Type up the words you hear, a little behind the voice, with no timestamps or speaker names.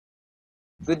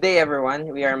Good day, everyone.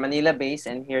 We are Manila Baes,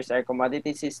 and here's our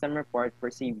commodity system report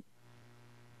for seaweed.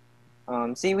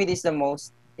 Seaweed is the most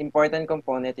important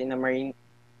component in the marine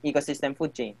ecosystem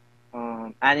food chain.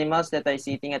 Animals that are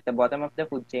sitting at the bottom of the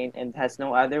food chain and has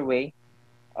no other way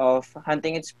of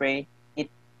hunting its prey, eat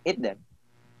them.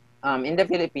 In the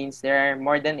Philippines, there are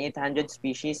more than 800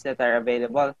 species that are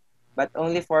available, but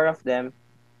only four of them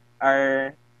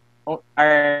are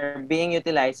are being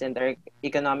utilized and are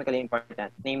economically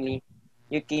important, namely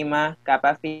Eucheuma,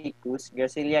 Kappaphycus,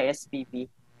 Gracilaria spp,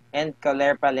 and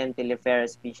Caulerpa lentillifera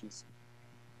species.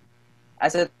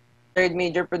 As a third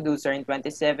major producer in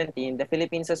 2017, the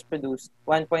Philippines has produced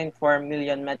 1.4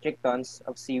 million metric tons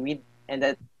of seaweed and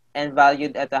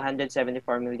valued at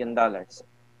 $174 million.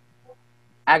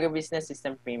 Agribusiness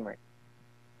System Framework.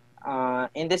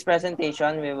 In this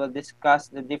presentation, we will discuss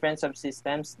the different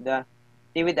subsystems the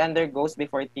seaweed undergoes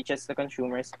before it reaches the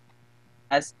consumers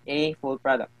as a full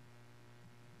product.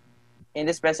 In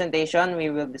this presentation, we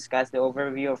will discuss the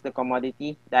overview of the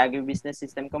commodity, the agribusiness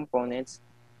system components,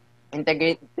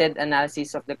 integrated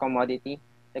analysis of the commodity,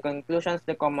 the conclusions of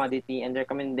the commodity, and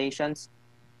recommendations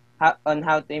on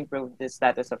how to improve the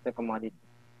status of the commodity.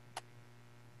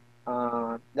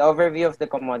 The overview of the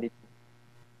commodity.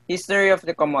 History of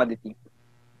the commodity.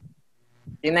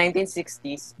 In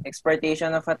 1960s,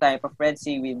 exportation of a type of red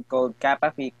seaweed called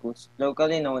Kappaphycus,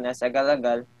 locally known as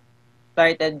agalagal,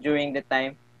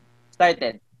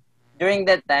 started. During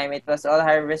that time, it was all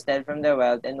harvested from the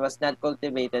wild and was not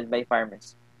cultivated by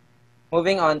farmers.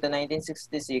 Moving on to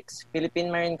 1966,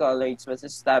 Philippine Marine College was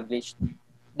established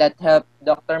that helped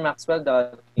Dr. Maxwell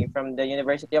Doty from the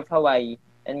University of Hawaii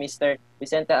and Mr.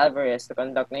 Vicente Alvarez to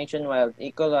conduct nationwide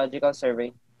ecological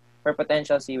survey for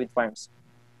potential seaweed farms.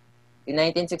 In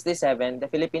 1967, the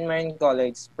Philippine Marine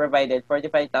College provided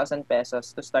 45,000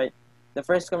 pesos to start the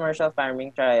first commercial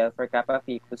farming trial for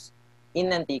Kappaphycus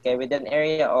in Antique with an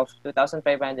area of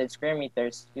 2,500 square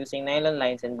meters using nylon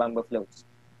lines and bamboo floats.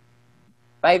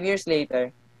 5 years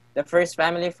later, the first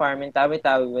family farm in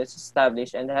Tawi-Tawi was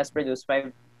established and has produced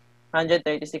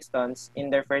 536 tons in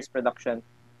their first production.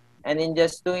 And in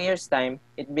just 2 years' time,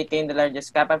 it became the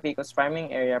largest Kappaphycus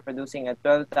farming area, producing at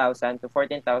 12,000 to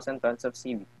 14,000 tons of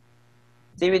seaweed.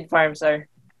 Seaweed farms are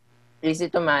easy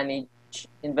to manage,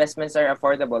 investments are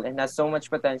affordable, and has so much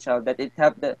potential that it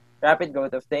helped the rapid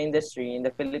growth of the industry in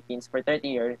the Philippines for 30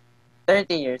 years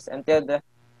until the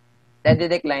steady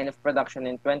decline of production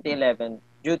in 2011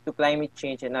 due to climate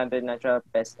change and other natural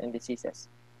pests and diseases.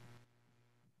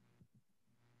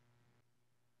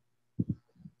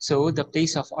 So, the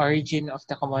place of origin of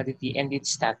the commodity and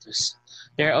its status.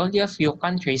 There are only a few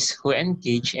countries who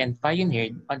engaged and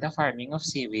pioneered on the farming of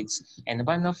seaweeds, and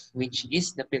one of which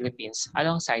is the Philippines,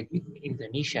 alongside with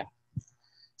Indonesia.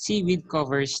 Seaweed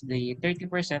covers the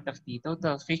 30% of the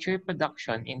total fishery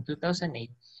production in 2008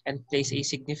 and plays a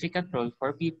significant role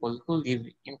for people who live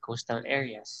in coastal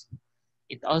areas.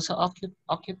 It also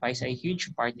occupies a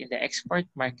huge part in the export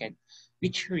market,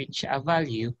 which reached a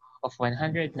value of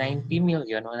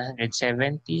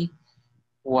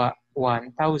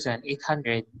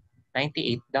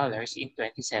 $190,171,898 in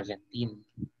 2017.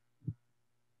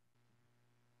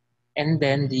 And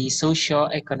then the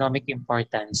socio-economic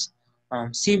importance.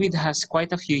 Seaweed has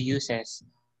quite a few uses.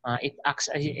 It acts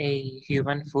as a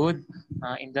human food,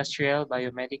 industrial,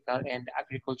 biomedical, and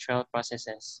agricultural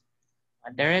processes.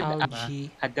 The red alga Algae.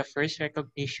 had the first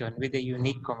recognition with a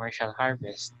unique commercial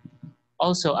harvest.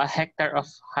 Also, a hectare of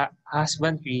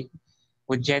husbandry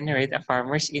would generate a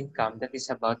farmer's income that is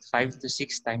about 5 to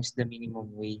 6 times the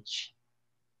minimum wage.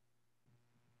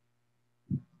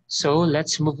 So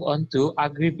let's move on to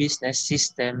agribusiness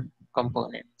system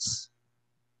components.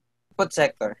 Input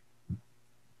sector.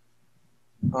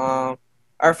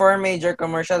 Our four major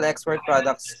commercial export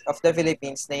products of the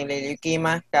Philippines, namely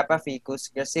Eucheuma, Kappaphycus,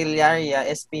 Gracilaria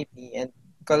spp, and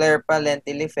Caulerpa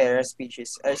lentillifera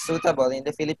species, are suitable in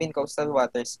the Philippine coastal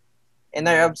waters and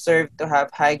are observed to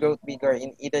have high growth vigor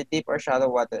in either deep or shallow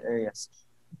water areas.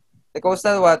 The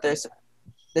coastal waters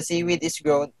the seaweed is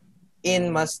grown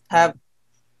in must have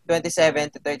 27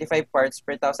 to 35 parts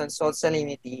per thousand salt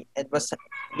salinity and must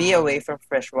be away from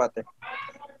fresh water.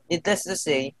 Needless to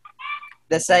say,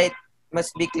 the site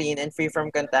must be clean and free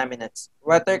from contaminants.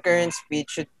 Water current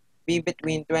speed should be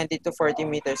between 20 to 40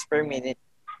 meters per minute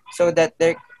so that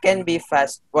there can be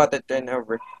fast water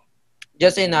turnover,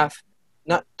 just enough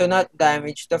not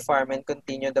damage the farm and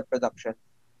continue the production.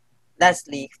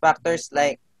 Lastly, factors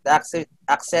like the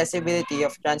accessibility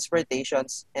of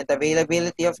transportations and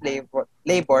availability of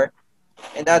labor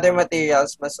and other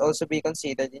materials must also be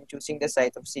considered in choosing the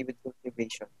site of seaweed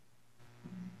cultivation.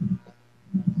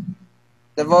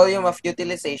 the volume of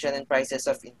utilization and prices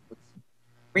of inputs.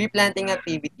 Pre-planting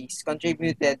activities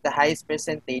contributed the highest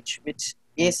percentage, which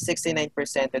is 69%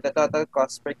 to the total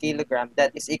cost per kilogram,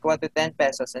 that is equal to 10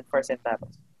 pesos and 4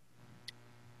 centavos.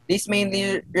 This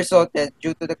mainly resulted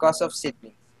due to the cost of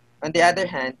seedlings. On the other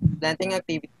hand, planting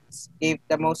activities gave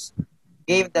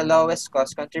the lowest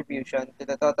cost contribution to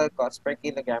the total cost per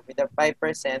kilogram with a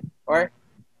 5% or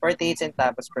 48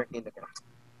 centavos per kilogram.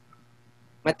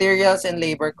 Materials and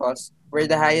labor costs were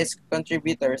the highest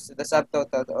contributors to the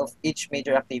subtotal of each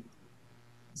major activity.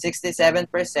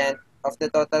 67% of the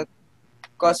total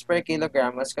cost per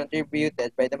kilogram was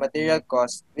contributed by the material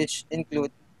cost, which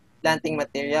include planting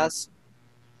materials,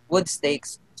 wood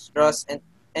stakes, straws,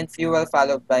 and fuel,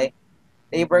 followed by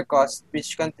labor cost,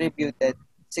 which contributed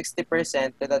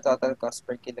 60% to the total cost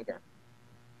per kilogram.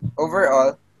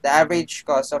 Overall, the average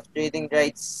cost of trading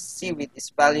dried seaweed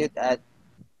is valued at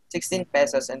 16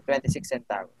 pesos and 26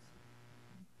 centavos.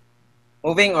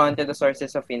 Moving on to the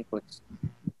sources of inputs.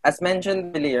 As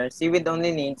mentioned earlier, seaweed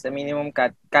only needs a minimum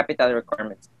capital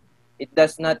requirements. It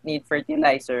does not need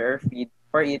fertilizer or feed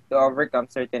for it to overcome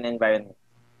certain environments.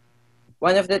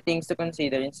 One of the things to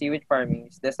consider in seaweed farming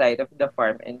is the site of the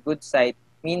farm, and good site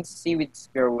means seaweeds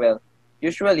grow well.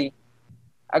 Usually,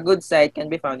 a good site can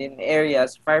be found in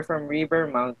areas far from river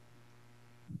mouth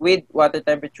with water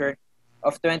temperature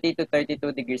of 20 to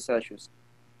 32 degrees Celsius,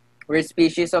 where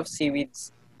species of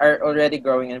seaweeds are already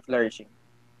growing and flourishing.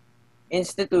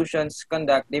 Institutions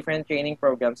conduct different training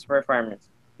programs for farmers.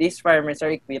 These farmers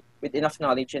are equipped with enough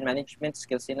knowledge and management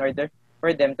skills in order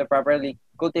for them to properly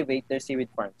cultivate their seaweed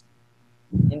farms.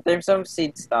 In terms of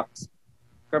seed stocks,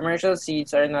 commercial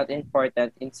seeds are not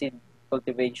important in seed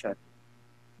cultivation.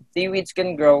 Seaweeds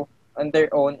can grow on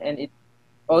their own and it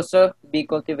also be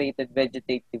cultivated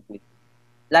vegetatively.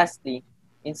 Lastly,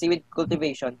 in seaweed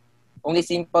cultivation, only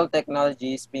simple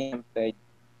technology is being employed.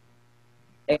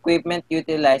 Equipment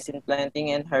utilized in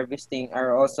planting and harvesting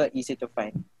are also easy to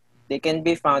find. They can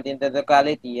be found in the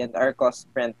locality and are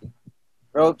cost-friendly.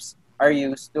 Ropes are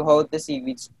used to hold the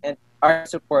seaweeds and are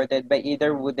supported by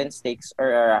either wooden stakes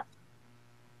or a raft.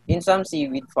 In some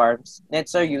seaweed farms,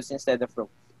 nets are used instead of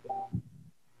ropes.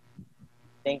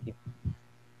 Thank you.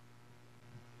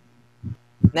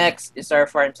 Next is our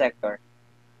farm sector.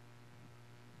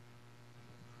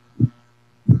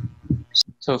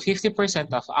 So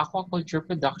 50% of aquaculture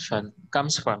production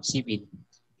comes from seaweed.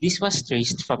 This was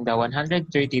traced from the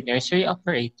 130 nursery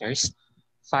operators,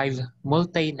 5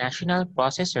 multinational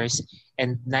processors,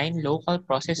 and 9 local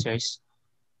processors,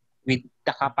 with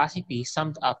the capacity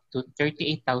summed up to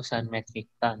 38,000 metric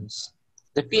tons.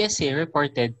 The PSA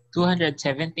reported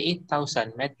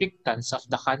 278,000 metric tons of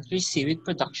the country's seaweed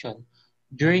production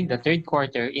during the third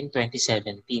quarter in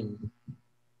 2017.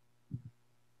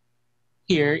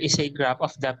 Here is a graph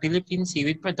of the Philippine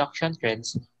seaweed production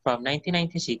trends from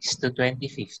 1996 to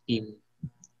 2015.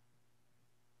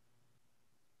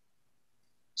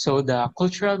 So the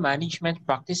cultural management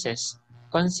practices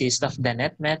consist of the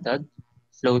net method,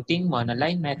 floating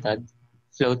monoline method,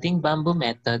 floating bamboo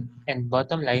method, and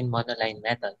bottom line monoline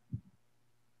method.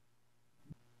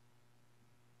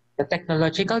 The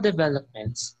technological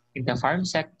developments in the farm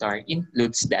sector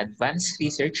includes the Advanced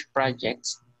Research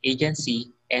Projects Agency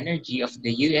Energy of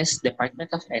the U.S. Department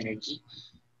of Energy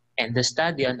and the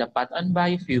study on the pattern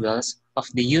biofuels of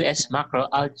the U.S.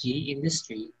 macroalgae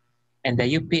industry and the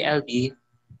UPLD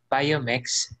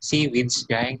Biomex seaweeds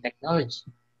drying technology.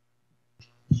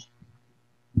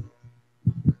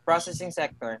 Processing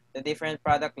sector, the different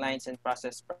product lines and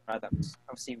processed products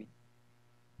of seaweed.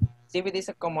 Seaweed is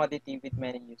a commodity with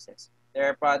many uses. There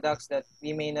are products that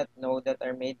we may not know that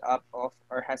are made up of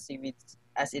or has seaweed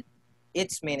as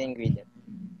its main ingredient.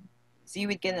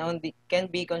 Seaweed can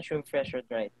be consumed fresh or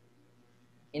dried.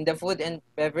 In the food and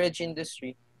beverage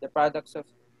industry, the products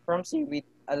from seaweed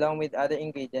along with other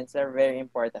ingredients are very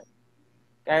important.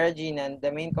 Carrageenan,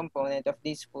 the main component of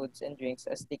these foods and drinks,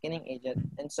 as thickening agent,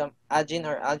 and some algin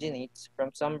or alginates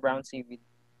from some brown seaweed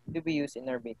to be used in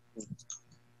our baked foods.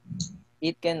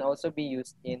 It can also be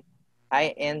used in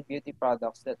high-end beauty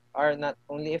products that are not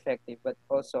only effective but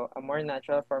also a more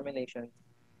natural formulation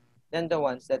than the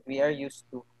ones that we are used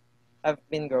to have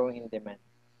been growing in demand.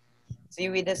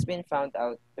 Seaweed has been found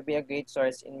out to be a great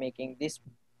source in making these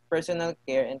personal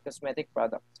care and cosmetic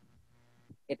products.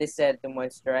 It is said to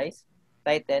moisturize,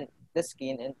 tighten the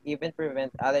skin, and even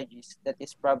prevent allergies that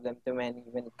is problem to many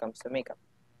when it comes to makeup.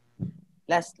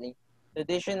 Lastly,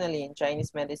 traditionally in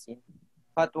Chinese medicine,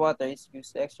 hot water is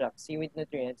used to extract seaweed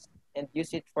nutrients and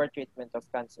use it for treatment of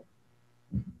cancer.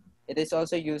 It is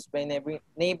also used by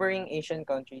neighboring Asian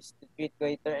countries to treat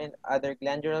goiter and other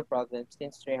glandular problems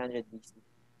since 300 BC.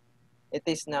 It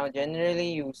is now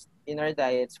generally used in our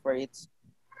diets for its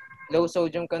low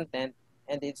sodium content,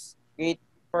 and it's great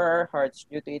for our hearts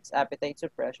due to its appetite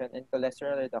suppression and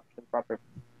cholesterol reduction properties.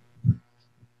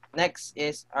 Next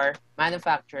is our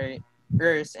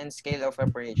manufacturers and scale of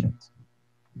operations.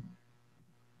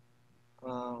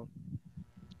 Um,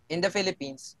 in the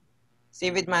Philippines,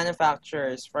 seaweed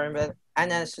manufacturers form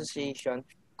an association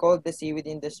called the Seaweed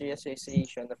Industry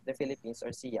Association of the Philippines, or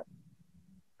SIAP.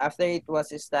 After it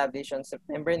was established on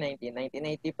September 19,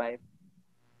 1985,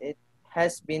 it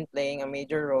has been playing a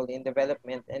major role in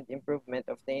development and improvement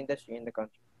of the industry in the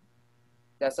country.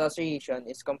 The association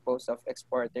is composed of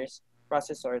exporters,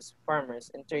 processors, farmers,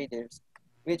 and traders,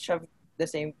 which have the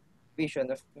same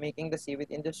vision of making the seaweed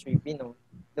industry be known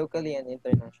locally and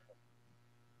internationally.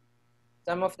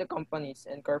 Some of the companies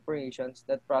and corporations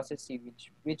that process seaweed,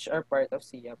 which are part of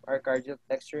SIAP, are Cargill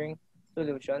Texturing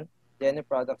Solution, Gene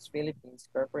Products Philippines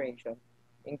Corporation,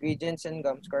 Ingredients and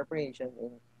Gums Corporation,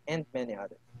 and many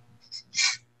others.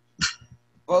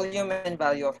 Volume and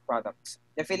value of products.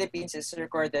 The Philippines is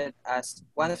recorded as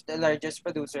one of the largest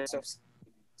producers of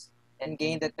seaweeds and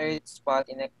gained the third spot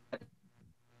in aquatic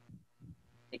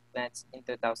plants in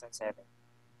 2007.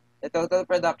 The total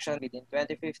production within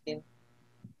 2015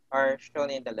 are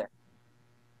shown in the left.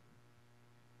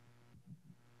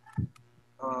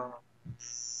 Uh,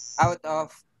 Out of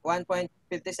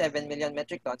 1.57 million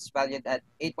metric tons valued at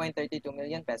 8.32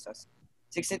 million pesos,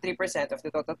 63% of the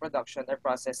total production are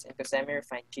processed into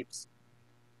semi-refined chips,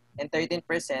 and 13%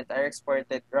 are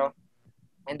exported raw,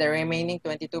 and the remaining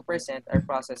 22% are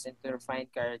processed into refined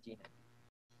carrageenan.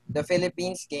 The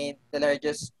Philippines gained the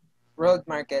largest world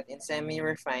market in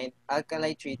semi-refined,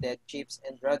 alkali-treated chips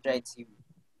and raw-dried seaweed.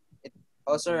 It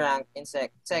also ranked in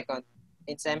second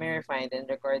in semi-refined and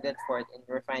recorded fourth in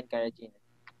refined carrageenan.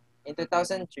 In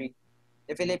 2003,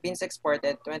 the Philippines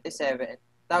exported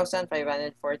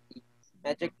 27,540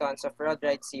 metric tons of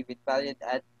raw-dried seaweed valued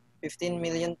at 15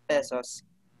 million pesos,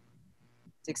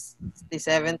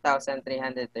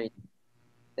 67,330.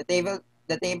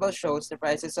 The table shows the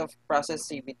prices of processed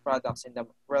seaweed products in the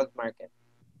world market.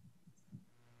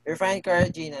 Refined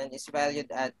carrageenan is valued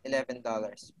at $11.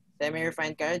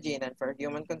 Semi-refined carrageenan for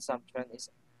human consumption is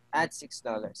at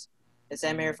 $6. The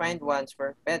semi-refined ones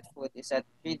for pet food is at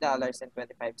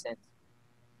 $3.25.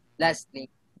 Lastly,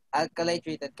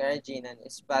 alkali-treated carrageenan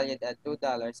is valued at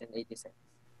 $2.80.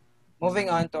 Moving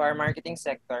on to our marketing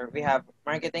sector, we have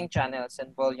marketing channels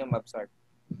and volume absorbed.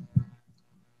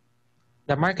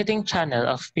 The marketing channel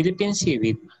of Philippine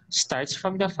seaweed starts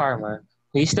from the farmer,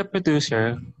 who is the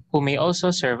producer, who may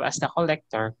also serve as the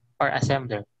collector or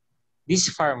assembler.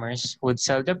 These farmers would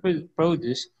sell the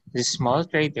produce to small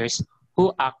traders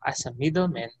who act as a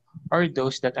middleman, or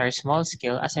those that are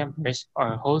small-scale assemblers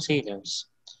or wholesalers.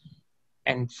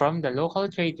 And from the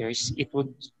local traders, it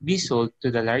would be sold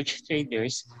to the large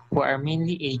traders, who are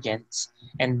mainly agents,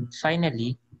 and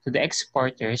finally to the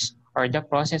exporters or the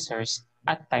processors,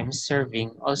 at times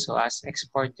serving also as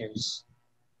exporters.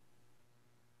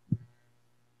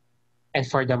 And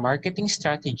for the marketing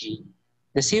strategy,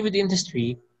 the seaweed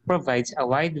industry provides a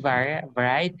wide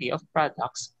variety of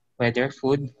products, whether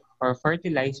food or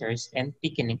fertilizers and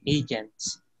thickening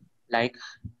agents, like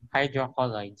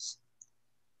hydrocolloids.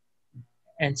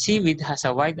 And seaweed has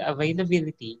a wide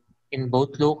availability in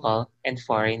both local and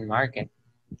foreign market.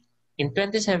 In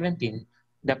 2017,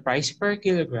 the price per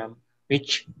kilogram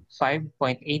reached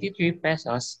 5.83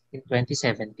 pesos in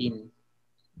 2017.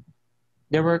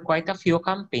 There were quite a few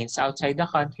campaigns outside the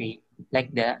country,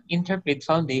 like the Interpret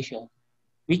Foundation,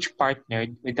 which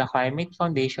partnered with the Climate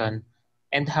Foundation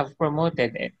and have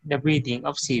promoted the breeding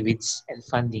of seaweeds and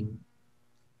funding.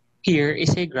 Here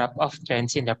is a graph of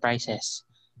trends in the prices.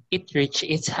 It reached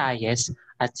its highest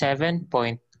at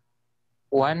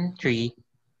 7.13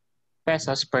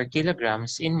 pesos per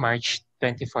kilograms in March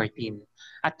 2014.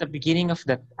 At the beginning of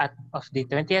the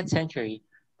 20th century,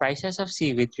 prices of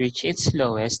seaweed reached its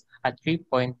lowest at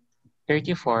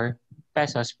 3.34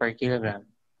 pesos per kilogram.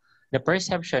 The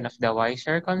perception of the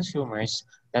wiser consumers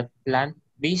that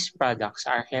plant-based products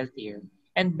are healthier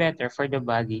and better for the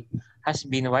body has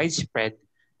been widespread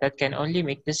that can only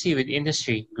make the seaweed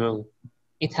industry grow.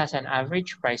 It has an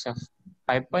average price of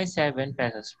 5.7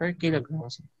 pesos per kilogram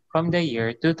from the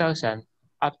year 2000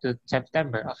 up to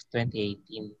September of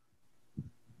 2018.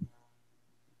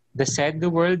 The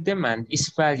world demand is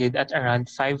valued at around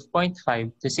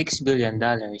 5.5 to $6 billion,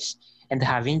 and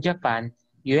having Japan,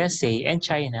 USA, and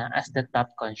China as the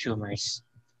top consumers,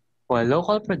 while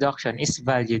local production is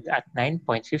valued at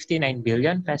 9.59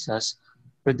 billion pesos,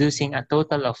 producing a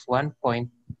total of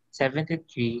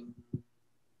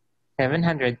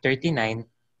 1.73739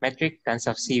 metric tons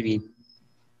of seaweed.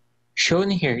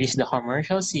 Shown here is the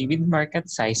commercial seaweed market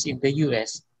size in the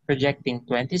US projecting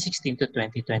 2016 to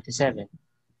 2027.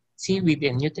 Seaweed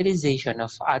and utilization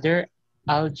of other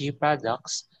algae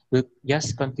products will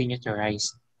just continue to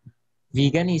rise.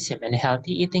 Veganism and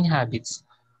healthy eating habits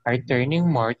are turning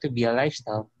more to be a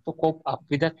lifestyle to cope up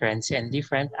with the trends and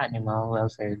different animal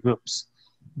welfare groups.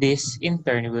 This, in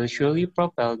turn, will surely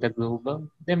propel the global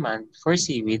demand for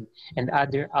seaweed and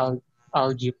other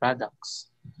algae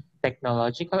products.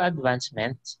 Technological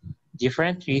advancements,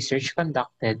 different research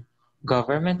conducted,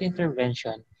 government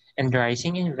intervention, and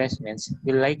rising investments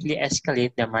will likely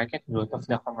escalate the market growth of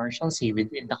the commercial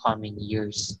seaweed in the coming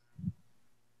years.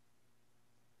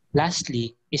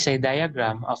 Lastly is a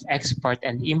diagram of export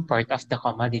and import of the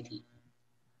commodity.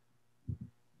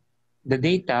 The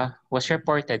data was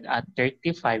reported at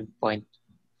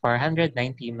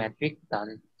 35,490 metric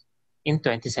ton in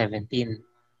 2017.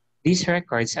 This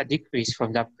records a decrease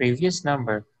from the previous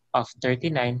number of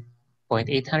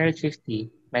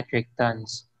 39,850 metric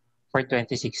tons for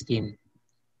 2016.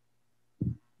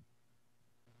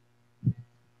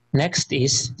 Next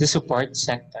is the support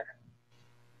sector.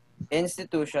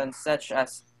 Institutions such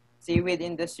as Seaweed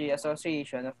Industry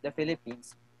Association of the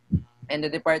Philippines and the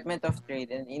Department of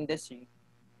Trade and Industry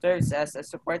serves as a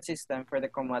support system for the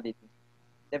commodity.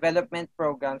 Development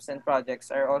programs and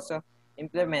projects are also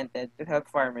implemented to help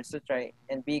farmers to try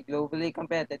and be globally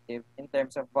competitive in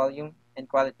terms of volume and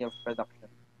quality of production.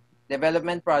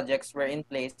 Development projects were in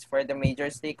place for the major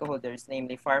stakeholders,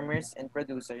 namely farmers and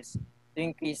producers, to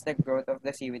increase the growth of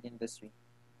the seaweed industry.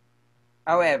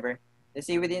 However, the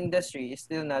seaweed industry is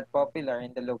still not popular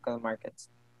in the local markets.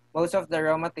 Most of the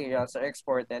raw materials are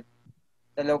exported.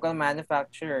 The local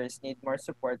manufacturers need more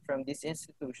support from these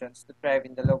institutions to thrive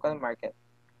in the local market.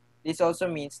 This also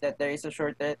means that there is a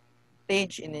shortage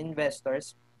in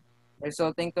investors,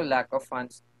 resulting to lack of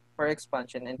funds for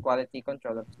expansion and quality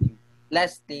control of seaweed.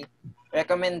 Lastly,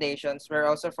 recommendations were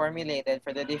also formulated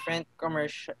for the different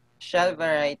commercial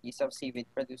varieties of seaweed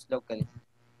produced locally.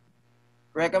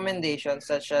 Recommendations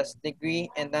such as degree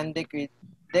and non-degree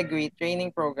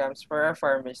training programs for our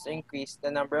farmers to increase the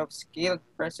number of skilled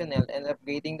personnel and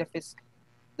upgrading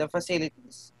the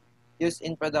facilities used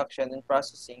in production and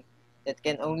processing that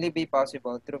can only be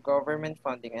possible through government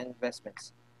funding and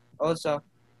investments. Also,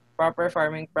 proper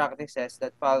farming practices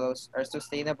that follows our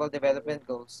sustainable development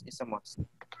goals is a must.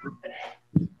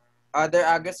 Other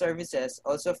agri-services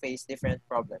also face different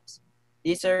problems.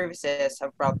 These services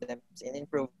have problems in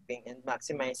improving and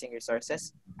maximizing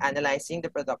resources, analyzing the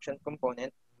production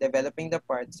component, developing the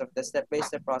parts of the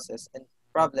step-by-step process, and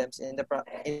problems in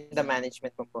the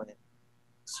management component.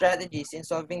 Strategies in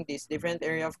solving these different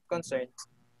area of concerns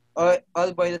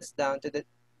all boils down to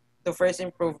first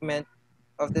improvement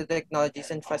of the technologies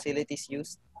and facilities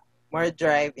used, more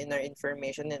drive in our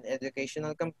information and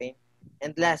educational campaign,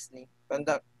 and lastly,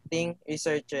 conducting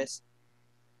researches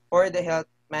for the health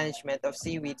management of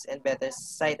seaweeds and better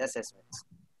site assessments.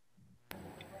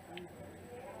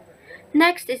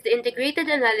 Next is the integrated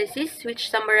analysis, which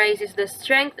summarizes the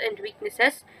strengths and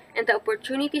weaknesses and the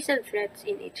opportunities and threats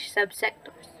in each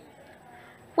subsector.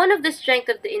 One of the strengths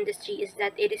of the industry is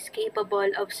that it is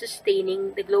capable of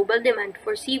sustaining the global demand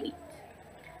for seaweed.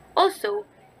 Also,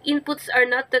 inputs are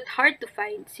not that hard to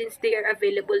find since they are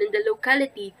available in the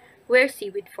locality where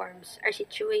seaweed farms are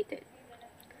situated.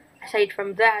 Aside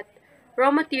from that,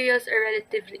 raw materials are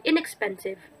relatively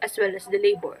inexpensive as well as the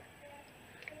labor.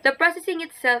 The processing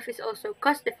itself is also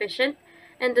cost efficient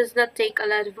and does not take a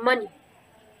lot of money.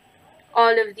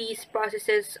 All of these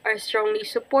processes are strongly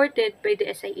supported by the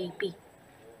SIAP.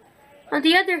 On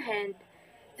the other hand,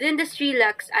 the industry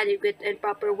lacks adequate and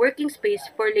proper working space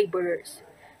for laborers,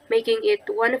 making it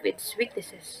one of its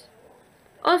weaknesses.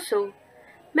 Also,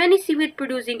 many seaweed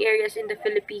producing areas in the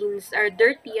Philippines are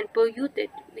dirty and polluted,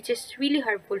 which is really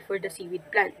harmful for the seaweed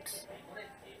plants.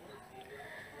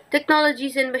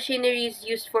 Technologies and machineries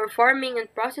used for farming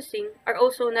and processing are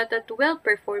also not that well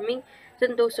performing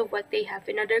than those of what they have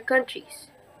in other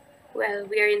countries. Well,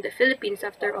 we are in the Philippines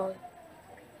after all.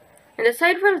 And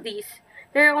aside from these,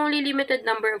 there are only limited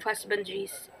number of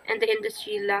husbandries, and the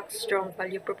industry lacks strong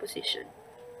value proposition.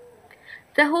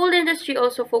 The whole industry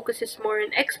also focuses more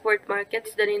on export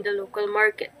markets than in the local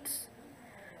markets.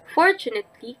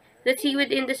 Fortunately, the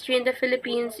seaweed industry in the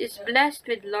Philippines is blessed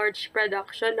with large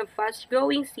production of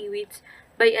fast-growing seaweeds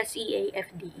by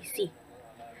SEA-FDEC.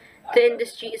 The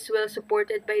industry is well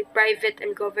supported by private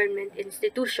and government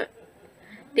institutions.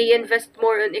 They invest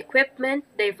more on equipment,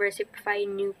 diversify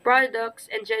new products,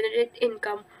 and generate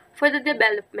income for the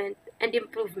development and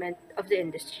improvement of the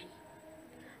industry.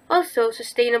 Also,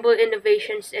 sustainable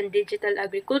innovations and digital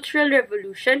agricultural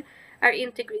revolution are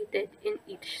integrated in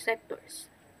each sectors.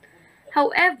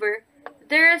 However,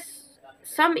 there are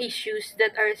some issues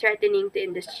that are threatening the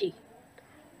industry,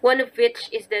 one of which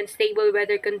is the unstable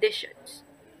weather conditions.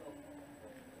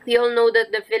 We all know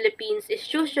that the Philippines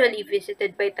is usually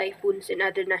visited by typhoons and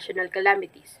other national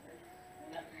calamities.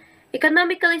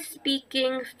 Economically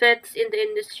speaking, threats in the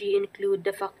industry include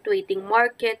the fluctuating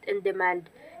market and demand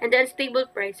and the unstable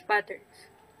price patterns.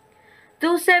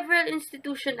 Though several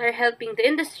institutions are helping the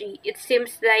industry, it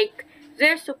seems like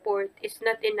their support is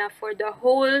not enough for the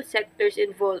whole sectors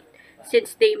involved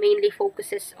since they mainly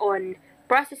focuses on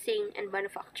processing and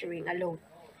manufacturing alone.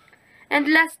 And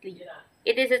lastly,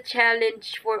 it is a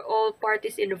challenge for all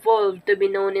parties involved to be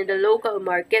known in the local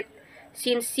market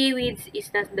since seaweeds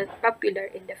is not that popular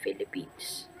in the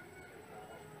Philippines.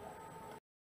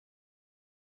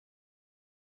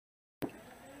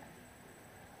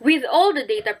 With all the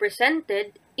data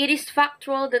presented, it is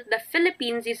factual that the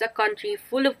Philippines is a country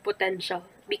full of potential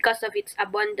because of its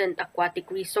abundant aquatic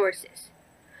resources.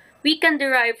 We can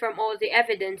derive from all the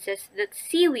evidences that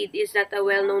seaweed is not a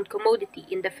well-known commodity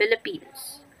in the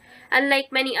Philippines.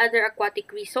 Unlike many other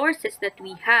aquatic resources that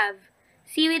we have,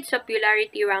 seaweed's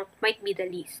popularity rank might be the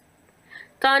least.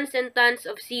 Tons and tons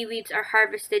of seaweeds are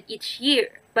harvested each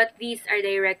year, but these are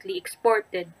directly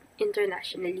exported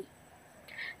internationally.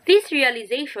 This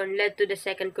realization led to the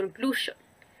second conclusion.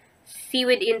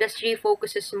 Seaweed industry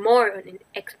focuses more on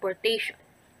exportation.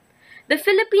 The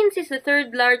Philippines is the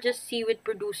third largest seaweed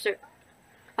producer.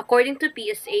 According to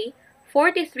PSA,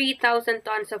 43,000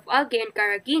 tons of algae and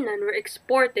carrageenan were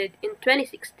exported in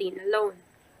 2016 alone.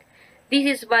 This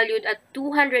is valued at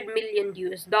 $200 million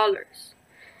US.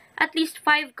 At least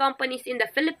 5 companies in the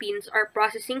Philippines are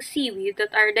processing seaweed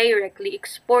that are directly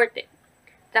exported.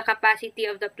 The capacity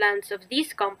of the plants of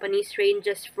these companies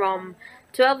ranges from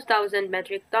 12,000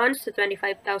 metric tons to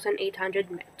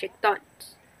 25,800 metric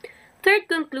tons. Third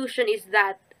conclusion is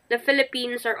that the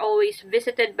Philippines are always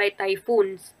visited by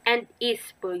typhoons and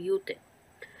is polluted.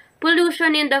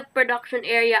 Pollution in the production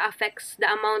area affects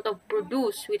the amount of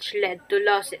produce which led to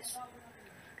losses.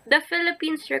 The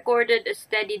Philippines recorded a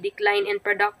steady decline in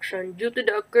production due to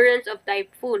the occurrence of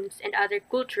typhoons and other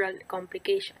cultural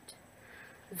complications.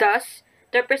 Thus,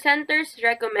 the presenters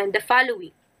recommend the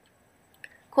following: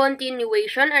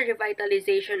 continuation and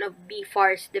revitalization of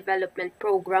BFAR's development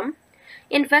program,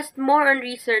 invest more on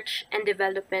research and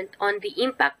development on the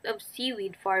impact of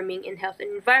seaweed farming in health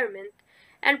and environment,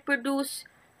 and produce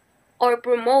or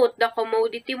promote the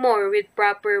commodity more with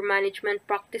proper management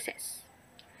practices.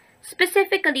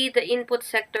 Specifically, the input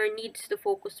sector needs to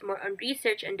focus more on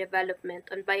research and development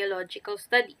on biological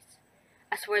studies.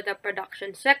 As for the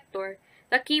production sector,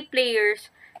 the key players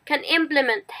can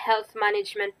implement health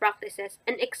management practices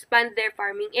and expand their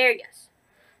farming areas.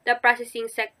 The processing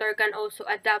sector can also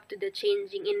adapt to the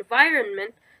changing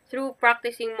environment through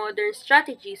practicing modern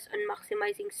strategies on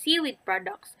maximizing seaweed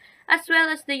products as well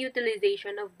as the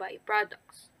utilization of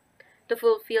byproducts. To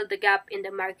fulfill the gap in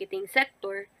the marketing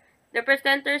sector, the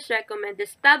presenters recommend the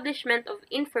establishment of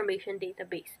information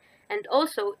database and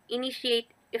also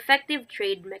initiate effective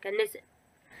trade mechanisms.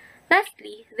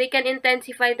 Lastly, they can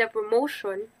intensify the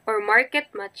promotion or market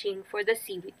matching for the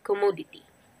seaweed commodity.